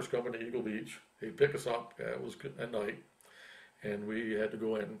had choppers coming to Eagle Beach. They'd pick us up. It was at night, and we had to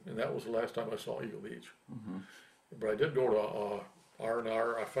go in. And that was the last time I saw Eagle Beach. But I did go to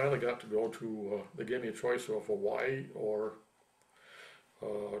R&R. I finally got to go to. They gave me a choice of Hawaii or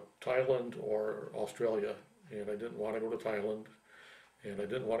Thailand or Australia, and I didn't want to go to Thailand, and I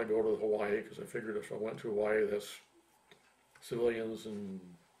didn't want to go to Hawaii because I figured if I went to Hawaii, that's civilians and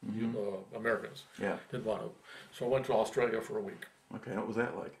Americans. Yeah. Didn't want to. So I went to Australia for a week. Okay, what was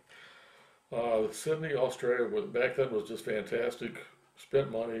that like? Sydney, Australia, back then was just fantastic.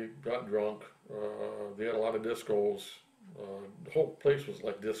 Spent money, got drunk. They had a lot of discos. The whole place was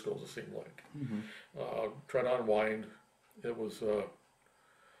like discos, it seemed like. Tried to unwind. It was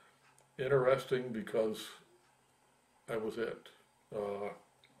interesting because I was at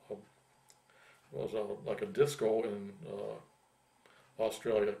like a disco in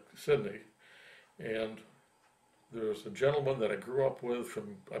Australia, Sydney, and there's a gentleman that I grew up with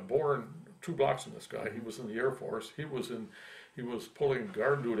I'm born 2 blocks from this guy. He was in the Air Force. He was pulling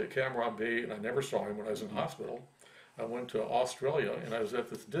guard duty at Cameron Bay, and I never saw him when I was in the hospital. I went to Australia, and I was at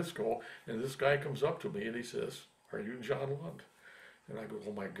this disco, and this guy comes up to me, and he says, "Are you John Lund?" And I go,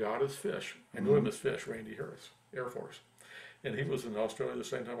 "Oh my God, it's Fish." I knew him as Fish, Randy Harris, Air Force. And he was in Australia the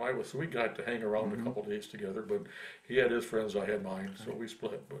same time I was, so we got to hang around a couple days together, but he had his friends, I had mine, so we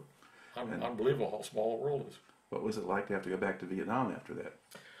split. But unbelievable how small the world is. What was it like to have to go back to Vietnam after that?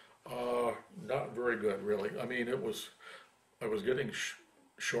 Not very good, really. I mean, I was getting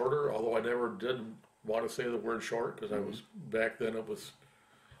shorter, although I never did want to say the word short, because I was, back then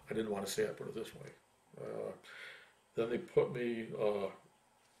I didn't want to say it, put it this way. Then they put me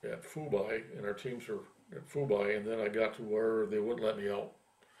at Phu Bai, and our teams were at Phu Bai, and then I got to where they wouldn't let me out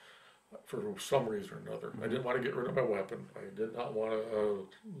for some reason or another. I didn't want to get rid of my weapon. I did not want to.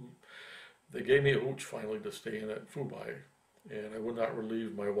 They gave me a hooch finally to stay in at Phu Bai, and I would not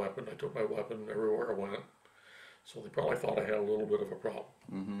relieve my weapon. I took my weapon everywhere I went, so they probably thought I had a little bit of a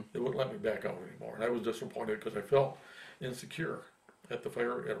problem. They wouldn't let me back out anymore, and I was disappointed because I felt insecure at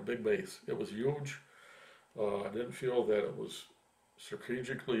a big base. It was huge. I didn't feel that it was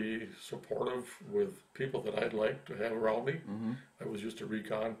strategically supportive with people that I'd like to have around me. I was used to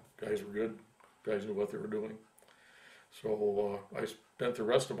recon. Guys were good. Guys knew what they were doing. So I spent the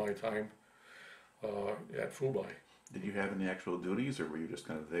rest of my time at Phu Bai. Did you have any actual duties, or were you just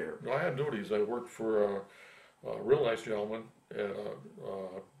kind of there? No, I had duties. I worked for a real nice gentleman at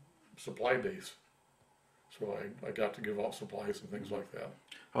a supply base. So I got to give out supplies and things like that.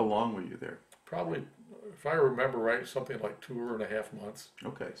 How long were you there? Probably, if I remember right, something like 2.5 months.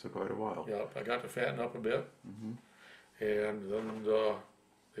 Okay, so quite a while. Yeah, I got to fatten up a bit, and then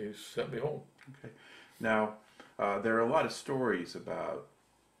they sent me home. Okay. Now, there are a lot of stories about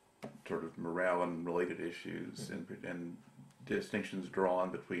sort of morale and related issues and distinctions drawn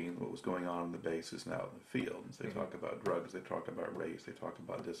between what was going on in the bases and out in the fields. They talk about drugs, they talk about race, they talk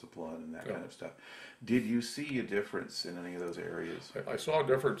about discipline and that kind of stuff. Did you see a difference in any of those areas? I saw a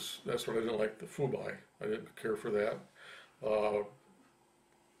difference. That's what I didn't like, the Phu Bai. I didn't care for that.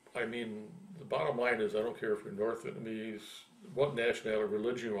 I mean, the bottom line is I don't care if you're North Vietnamese, what nationality or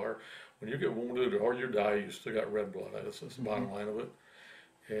religion you are. When you get wounded or you die, you still got red blood. That's the bottom line of it.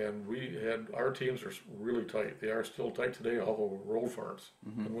 And our teams are really tight. They are still tight today, although we're old farts.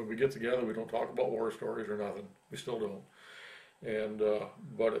 And when we get together, we don't talk about war stories or nothing. We still don't. And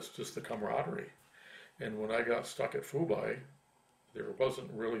but it's just the camaraderie. And when I got stuck at Phu Bai, there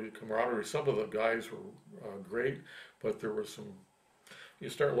wasn't really camaraderie. Some of the guys were great, but there was some. You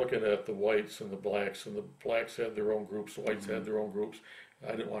start looking at the whites and the blacks had their own groups, the whites had their own groups.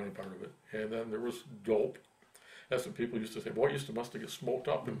 I didn't want any part of it. And then there was dope. That's what people used to say. Boy, must have get smoked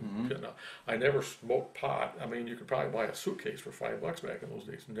up. And I never smoked pot. I mean, you could probably buy a suitcase for $5 back in those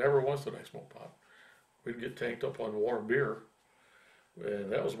days. Never once did I smoke pot. We'd get tanked up on warm beer,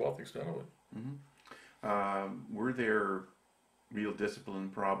 and that was about the extent of it. Were there real discipline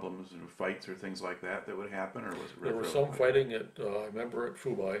problems or fights or things like that would happen, or was it? There was some fighting at I remember at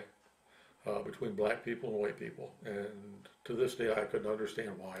Phu Bai between black people and white people, and to this day I couldn't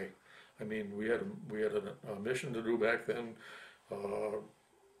understand why. I mean, we had a mission to do back then.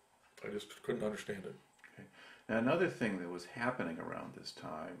 I just couldn't understand it. Okay. Now, another thing that was happening around this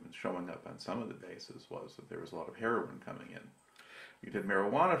time and showing up on some of the bases was that there was a lot of heroin coming in. You did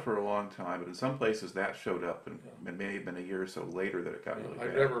marijuana for a long time, but in some places that showed up, and it may have been a year or so later that it got really bad.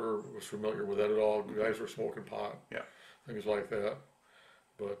 I never was familiar with that at all. The guys were smoking pot, things like that.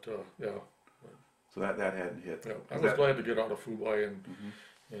 But So that hadn't hit. Yeah, I was glad to get out of Phu Bai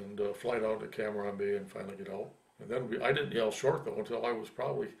and fly down to Cam Ranh Bay and finally get out. And then I didn't yell short though until I was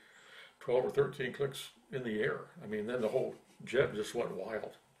probably 12 or 13 clicks in the air. I mean, then the whole jet just went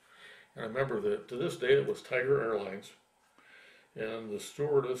wild. And I remember that to this day it was Tiger Airlines, and the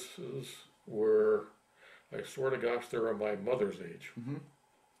stewardesses were, I swear to gosh, they were my mother's age.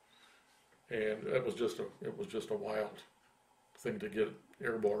 And it was just a wild thing to get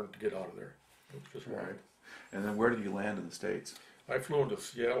airborne, to get out of there. It was just wild. Right. And then where did you land in the States? I flew into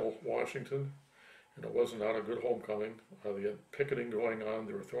Seattle, Washington, and it wasn't not a good homecoming. They had picketing going on.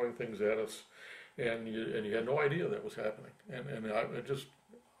 They were throwing things at us, and you had no idea that was happening. And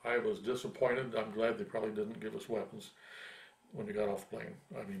I was disappointed. I'm glad they probably didn't give us weapons when we got off the plane.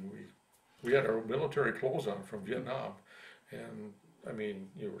 I mean, we had our military clothes on from Vietnam, and I mean,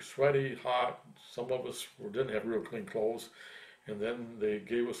 you were sweaty, hot. Some of us didn't have real clean clothes. And then they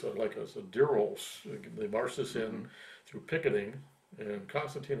gave us a deer rolls. They marched us in through picketing and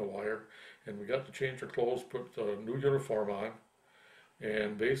concertina wire, and we got to change our clothes, put a new uniform on,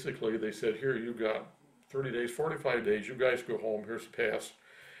 and basically they said, here, you got 30 days, 45 days, you guys go home, here's the pass,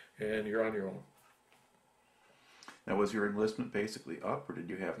 and you're on your own. Now, was your enlistment basically up, or did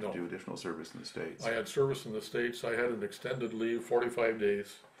you have to do additional service in the States? I had service in the States. I had an extended leave, 45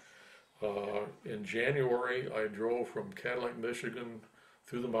 days. In January, I drove from Cadillac, Michigan,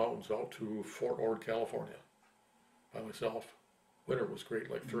 through the mountains out to Fort Ord, California, by myself. Winter was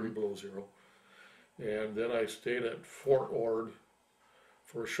great, like 30 below zero. And then I stayed at Fort Ord.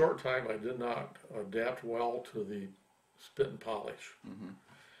 For a short time, I did not adapt well to the spit and polish.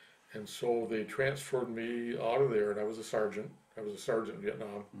 And so they transferred me out of there, and I was a sergeant. I was a sergeant in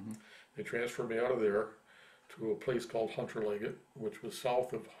Vietnam. They transferred me out of there to a place called Hunter Liggett, which was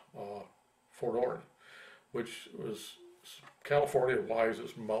south of Fort Ord, which was California-wise,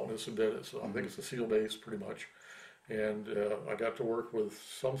 it's mountainous a bit. I think it's a SEAL base pretty much. And I got to work with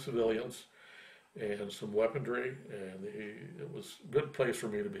some civilians and some weaponry, and it was a good place for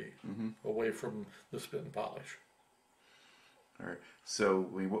me to be, away from the spit and polish. All right. So,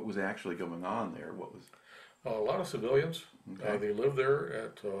 I mean, what was actually going on there? What was? A lot of civilians. Okay. They lived there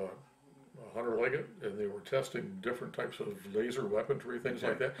at Hunter Liggett, and they were testing different types of laser weaponry, things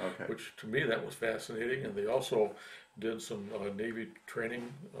like that, which to me that was fascinating. And they also did some Navy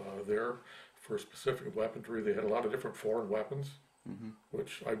training there for specific weaponry. They had a lot of different foreign weapons,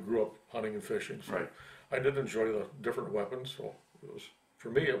 which I grew up hunting and fishing, so I did enjoy the different weapons. So it was,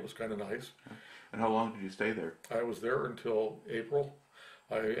 for me, it was kind of nice. And how long did you stay there? I was there until April.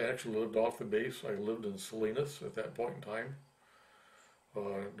 I actually lived off the base. I lived in Salinas at that point in time.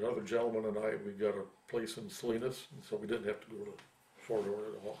 Another gentleman and I, we got a place in Salinas, and so we didn't have to go to Fort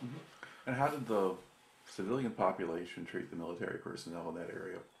Ord at all. And how did the civilian population treat the military personnel in that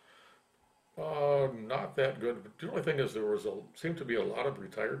area? Not that good. But the only thing is there seemed to be a lot of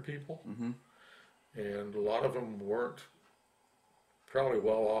retired people, and a lot of them weren't probably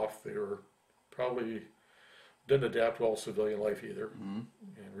well off. They were probably didn't adapt well to civilian life either, and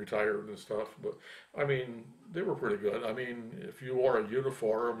retired and stuff. But I mean, they were pretty good. I mean, if you wore a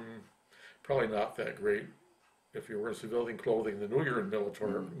uniform, probably not that great. If you were in civilian clothing, they knew you were in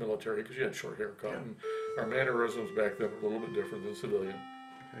military because you had short haircut. And our mannerisms back then were a little bit different than civilian,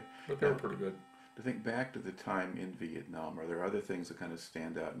 but they were pretty good. To think back to the time in Vietnam, are there other things that kind of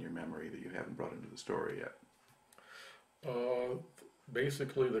stand out in your memory that you haven't brought into the story yet?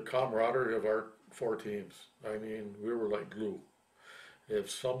 Basically, the camaraderie of our four teams. I mean, we were like glue. If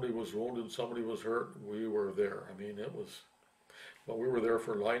somebody was wounded, somebody was hurt, we were there. I mean, it was, well, we were there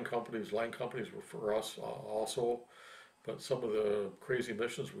for line companies. Line companies were for us also. But some of the crazy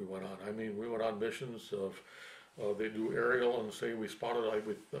missions we went on. I mean, we went on missions of, they do aerial and say we spotted,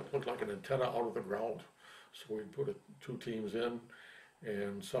 it looked like an antenna out of the ground. So we'd put two teams in,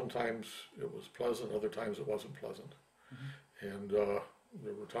 and sometimes it was pleasant, other times it wasn't pleasant. And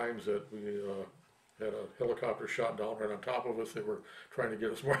there were times that we had a helicopter shot down right on top of us. They were trying to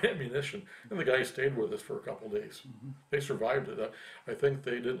get us more ammunition, and the guys stayed with us for a couple of days. They survived it. I think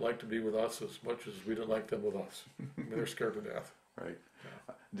they didn't like to be with us as much as we didn't like them with us. I mean, they're scared to death. Right.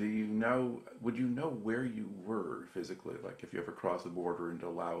 Do you know, would you know where you were physically, like if you ever crossed the border into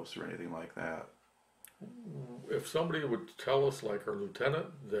Laos or anything like that? If somebody would tell us, like our lieutenant,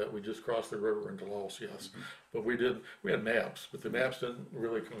 that we just crossed the river into Laos, yes. But we had maps, but the maps didn't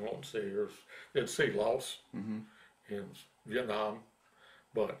really come out and say, it'd say Laos and Vietnam,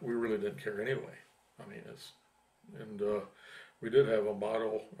 but we really didn't care anyway. I mean, we did have a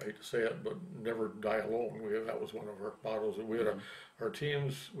motto, I hate to say it, but never die alone. That was one of our mottos. We had our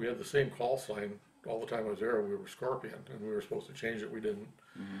teams, we had the same call sign all the time I was there. We were Scorpion, and we were supposed to change it. We didn't,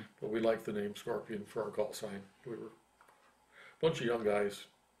 but we liked the name Scorpion for our call sign. We were a bunch of young guys,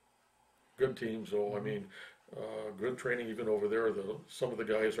 good teams. So I mean, good training even over there. Some of the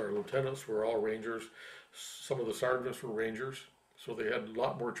guys, our lieutenants, were all Rangers. Some of the sergeants were Rangers, so they had a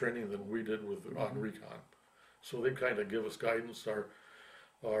lot more training than we did on Recon. So they kind of give us guidance.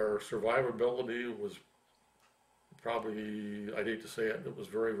 Our survivability was probably, I'd hate to say it, it was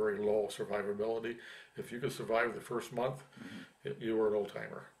very, very low survivability. If you could survive the first month, you were an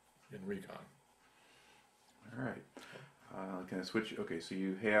old-timer in Recon. All right. Can I switch? Okay, so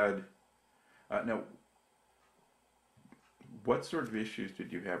you had, now, what sort of issues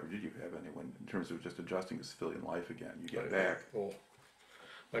did you have, or did you have anyone, in terms of just adjusting to civilian life again? You get back. Well,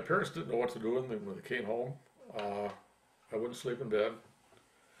 my parents didn't know what to do with me when they came home. I wouldn't sleep in bed.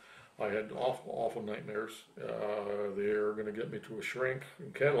 I had awful, awful nightmares. They were going to get me to a shrink.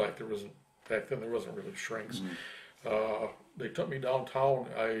 In Cadillac, back then there wasn't really shrinks. They took me downtown.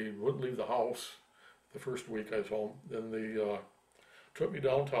 I wouldn't leave the house the first week I was home. Then they took me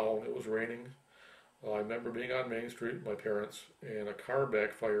downtown. It was raining. I remember being on Main Street with my parents, and a car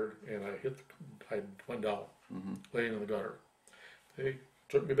backfired, and I went down, laying in the gutter. They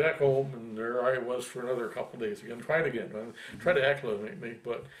took me back home, and there I was for another couple of days again, tried to acclimate me,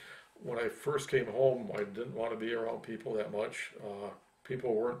 but when I first came home, I didn't want to be around people that much.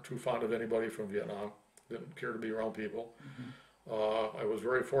 People weren't too fond of anybody from Vietnam, didn't care to be around people. I was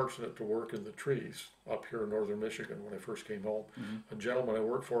very fortunate to work in the trees up here in northern Michigan when I first came home. A gentleman I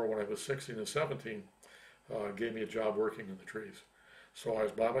worked for when I was 16 and 17 gave me a job working in the trees. So I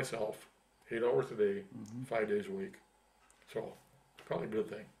was by myself, 8 hours a day, 5 days a week. So probably a good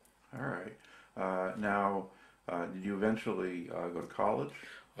thing. All right. Now, did you eventually go to college?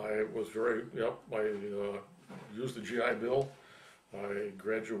 I was I used the GI Bill. I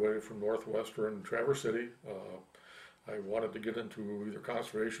graduated from Northwestern Traverse City. I wanted to get into either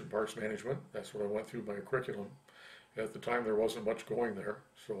conservation, parks management. That's what I went through my curriculum. At the time, there wasn't much going there,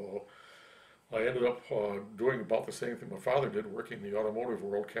 so I ended up doing about the same thing my father did, working in the automotive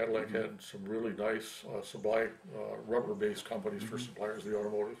world. Cadillac had some really nice supply rubber-based companies for suppliers of the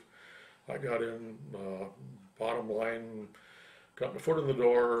automotive. I got in, bottom line, got my foot in the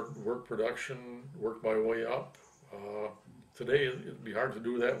door, worked production, worked my way up. Today, it'd be hard to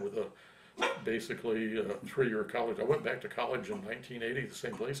do that with basically a 3-year college. I went back to college in 1980, the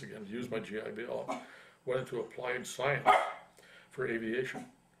same place again, used my GI Bill. Went into applied science for aviation.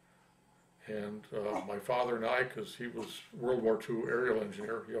 And my father and I, because he was World War II aerial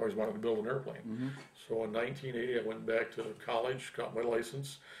engineer, he always wanted to build an airplane. Mm-hmm. So in 1980, I went back to college, got my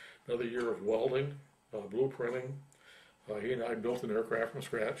license, another year of welding, blueprinting. He and I built an aircraft from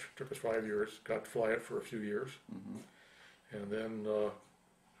scratch. Took us 5 years. Got to fly it for a few years. Mm-hmm. And then,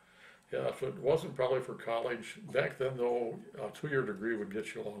 yeah, if it wasn't probably for college, back then though, a 2-year degree would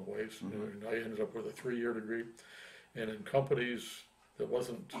get you a long ways. Mm-hmm. And I ended up with a 3-year degree. And in companies that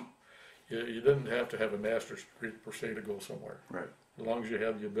wasn't, you didn't have to have a master's degree per se to go somewhere. Right. As long as you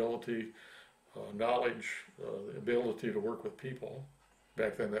had the ability, knowledge, the ability to work with people.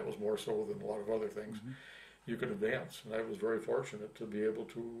 Back then that was more so than a lot of other things. Mm-hmm. You could advance, and I was very fortunate to be able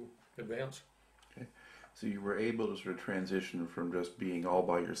to advance. Okay. So you were able to sort of transition from just being all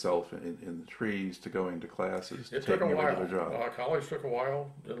by yourself in the trees to going to classes to taking a regular job. College took a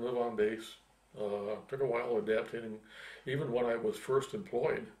while, didn't live on base. Took a while adapting. Even when I was first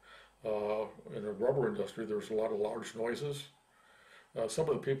employed in the rubber industry, there was a lot of large noises. Some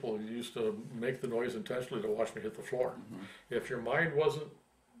of the people used to make the noise intentionally to watch me hit the floor. Mm-hmm. If your mind wasn't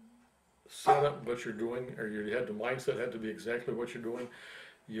set up what you're doing, or you had the mindset had to be exactly what you're doing,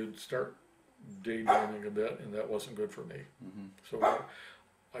 you'd start daydreaming a bit, and that wasn't good for me. Mm-hmm. So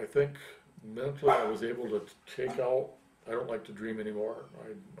I think mentally I was able to take out, I don't like to dream anymore.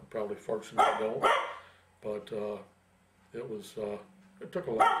 I'm probably fortunate I don't, but it took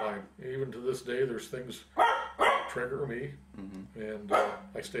a long time. Even to this day, there's things that trigger me, mm-hmm. and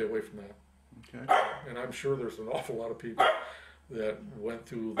I stay away from that. Okay. And I'm sure there's an awful lot of people that went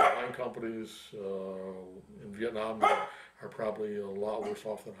through the line companies in Vietnam that are probably a lot worse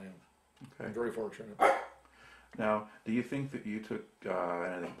off than I am. Okay. I'm very fortunate. Now, do you think that you took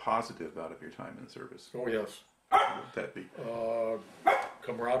anything positive out of your time in the service? Oh, yes. What would that be?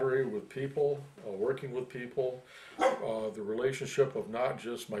 Camaraderie with people, working with people, the relationship of not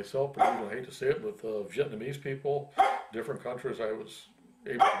just myself, but even, I hate to say it, with Vietnamese people, different countries I was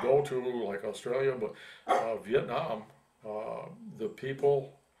able to go to, like Australia, but Vietnam, the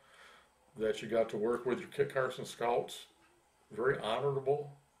people that you got to work with, your Kit Carson scouts, very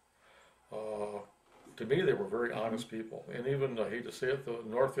honorable. To me, they were very honest people. And even, I hate to say it, the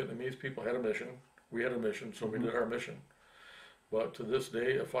North Vietnamese people had a mission. We had a mission, so we did our mission. But to this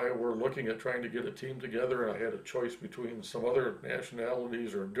day, if I were looking at trying to get a team together and I had a choice between some other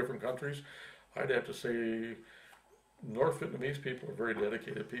nationalities or different countries, I'd have to say North Vietnamese people are very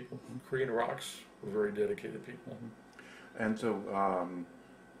dedicated people. Korean Rocks were very dedicated people. And so,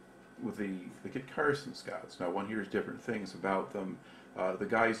 with the Kit Carson Scouts, now one hears different things about them. The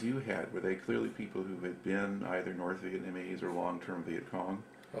guys you had, were they clearly people who had been either North Vietnamese or long-term Viet Cong?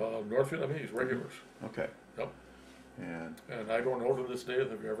 North Vietnamese, regulars. Okay. Yep. And I don't know to this day if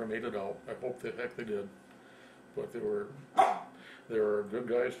they've ever made it out. I hope the heck they did. But they were good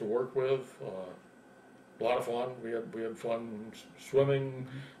guys to work with. A lot of fun. We had fun swimming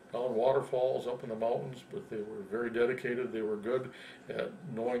down waterfalls up in the mountains. But they were very dedicated. They were good at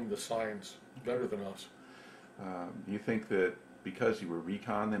knowing the signs better than us. You think that because you were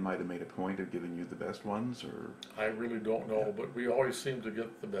Recon, they might have made a point of giving you the best ones, or? I really don't know, but we always seemed to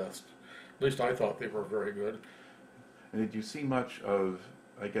get the best. At least I thought they were very good. And did you see much of,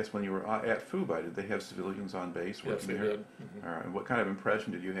 I guess, when you were at Phu Bai, did they have civilians on base working there? Yes, they did. Mm-hmm. All right. And what kind of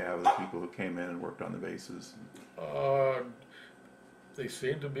impression did you have of the people who came in and worked on the bases? They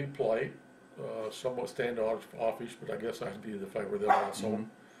seemed to be polite, somewhat standoffish, but I guess I'd be if I were them also. Mm-hmm.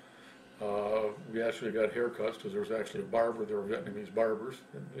 We actually got haircuts because there was actually a barber. There were Vietnamese barbers,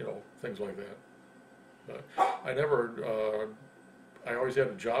 and things like that. But I always had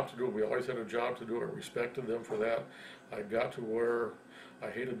a job to do. We always had a job to do. I respected them for that. I got to where I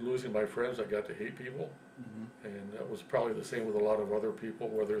hated losing my friends. I got to hate people, and that was probably the same with a lot of other people,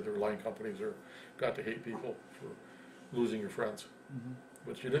 whether they're line companies or got to hate people for losing your friends.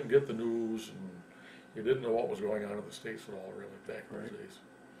 But you didn't get the news, and you didn't know what was going on in the States at all, really, back in those days.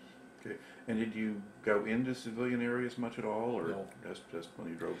 Okay. And did you go into civilian areas much at all, or no. just when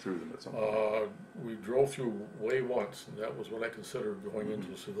you drove through them at some point? We drove through way once, and that was what I considered going into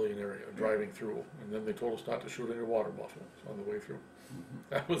the civilian area, driving through. And then they told us not to shoot any water buffalo on the way through.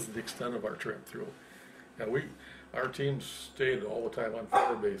 That was the extent of our trip through. And our teams stayed all the time on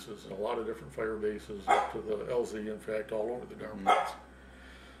fire bases, and a lot of different fire bases up to the LZ, in fact, all over the darn place.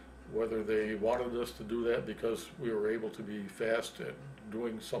 Whether they wanted us to do that because we were able to be fast at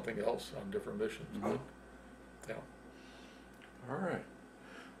doing something else on different missions. But, yeah. All right.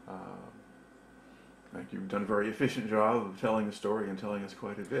 I think you've done a very efficient job of telling the story and telling us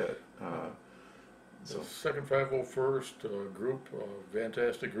quite a bit. The 2nd 501st group,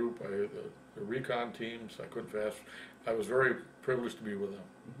 fantastic group. The Recon teams, I couldn't fast. I was very privileged to be with them.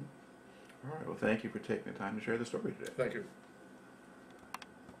 All right, well, thank you for taking the time to share the story today. Thank you.